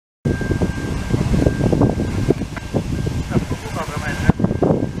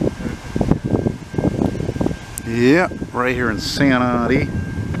Yeah, right here in Sanity.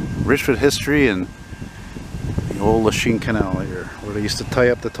 Rich with history and the old Lachine Canal here, where they used to tie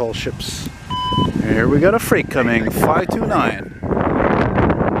up the tall ships. And here we got a freight coming, 529.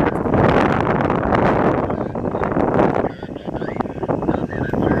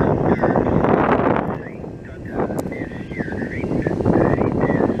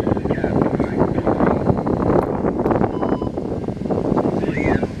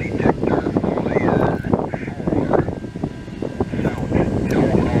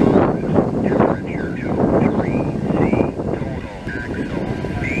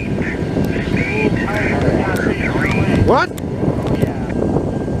 What?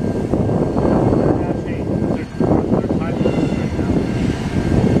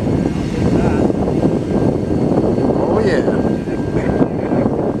 Oh yeah.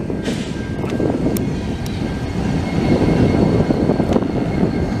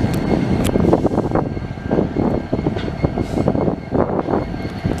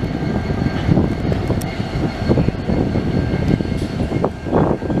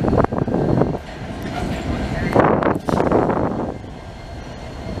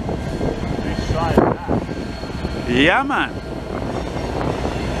 Yeah, man.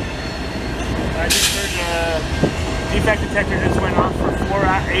 I just heard defect detector just went off for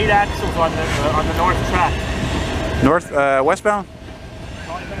 8 axles on the north track. North, westbound?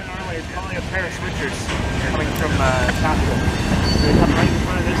 Probably been our way. It's probably a pair of switchers coming from Capital. They come right in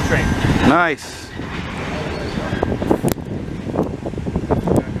front of this train. Nice.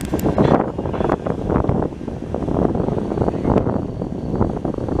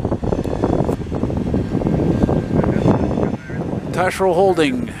 Taschereau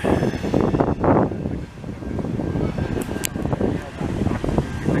holding.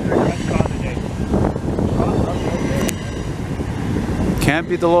 Can't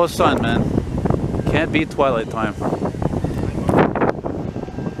beat the lowest sun, man. Can't beat twilight time.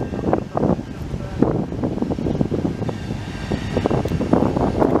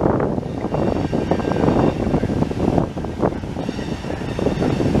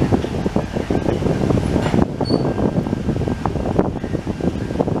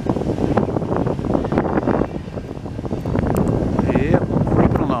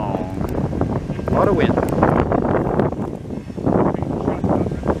 A lot of wind.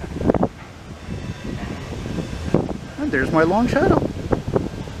 And there's my long shadow.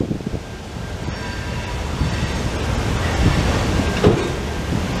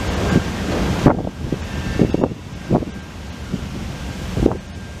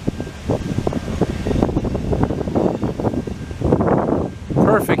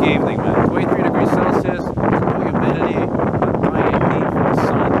 Perfect evening, man. 23 degrees Celsius, no humidity, high heat from the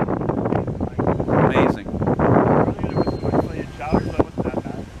sun. Amazing.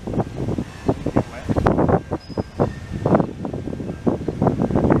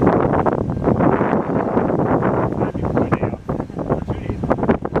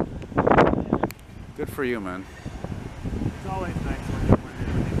 Good for you, man. It's always nice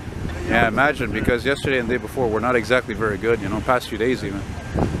when Yeah, imagine, because yesterday and the day before were not exactly very good, you know, past few days even.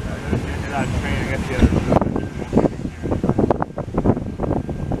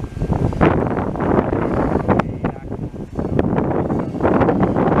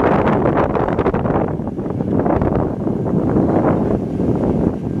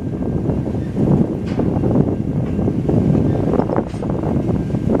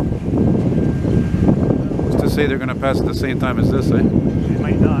 Say they're going to pass at the same time as this, eh? They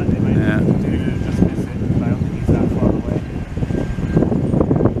might not. They might just miss it, but I don't think he's that far away.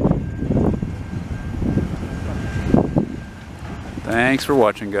 Thanks for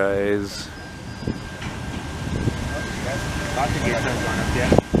watching, guys.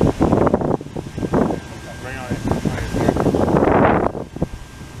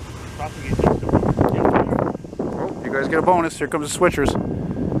 Oh, you guys get a bonus. Here comes the switchers.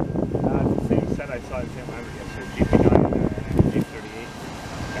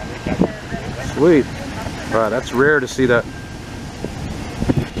 Sweet. Wow, that's rare to see that.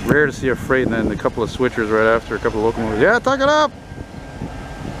 It's rare to see a freight and then a couple of switchers right after, a couple of locomotives. Yeah, tuck it up!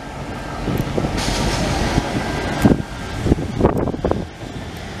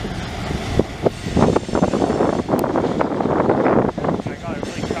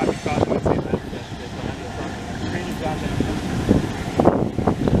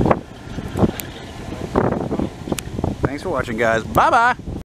 Thanks for watching, guys. Bye-bye!